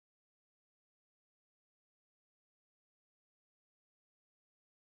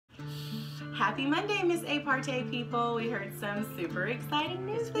Happy Monday, Miss A Parte people. We heard some super exciting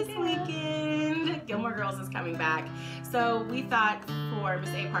news this weekend. Gilmore Girls is coming back. So we thought for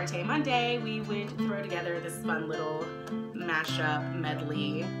Miss A Parte Monday, we would throw together this fun little mashup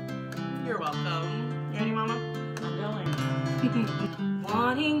medley. You're welcome. You ready, Mama? I'm going.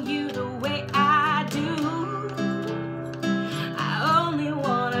 Wanting you the way I do, I only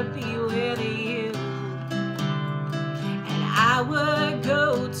want to be with you, and I would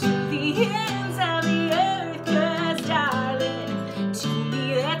go to the ends of the earth, 'cause darling, to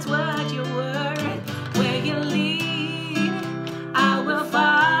me that's what you're worth. Where you lead, I will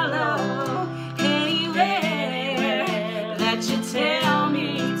follow, anywhere that you tell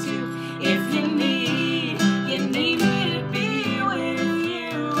me to. If you need me to be with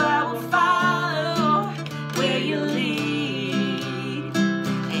you, I will follow where you lead.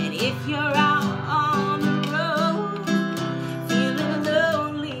 And if you're out on the road, feeling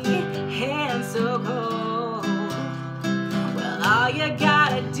lonely and so cold, well, all you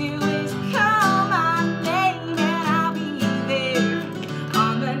gotta do is call my name, and I'll be there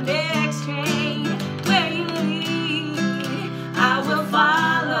on the next train. Where you lead, I will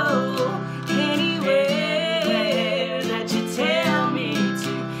follow, anywhere that you tell me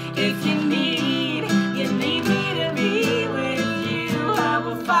to. If you need me to be with you, I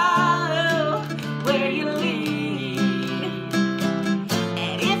will follow where you lead.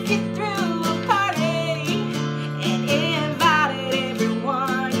 And if you threw a party and invited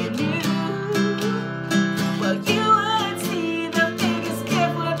everyone you knew, well, you would see the biggest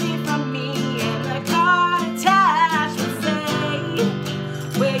gift would be from me, and the card attached would say,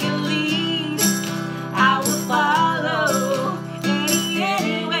 where you lead, I will follow,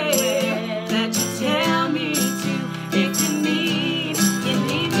 anywhere that you tell me to. If you need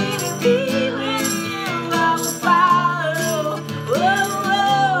me to be with you, I will follow, where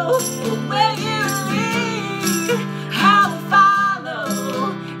you lead, I will follow,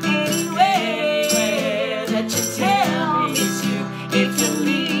 anywhere that you tell me to. If you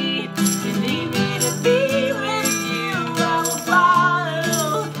need me to be with you, I will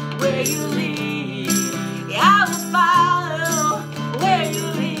follow where you lead. Yeah, I will follow where you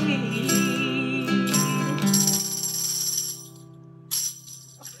lead.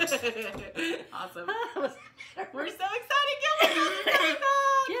 Awesome. We're so excited, Gilmore Girls is coming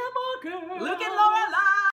back. Gilmore Girls. Luke and Laura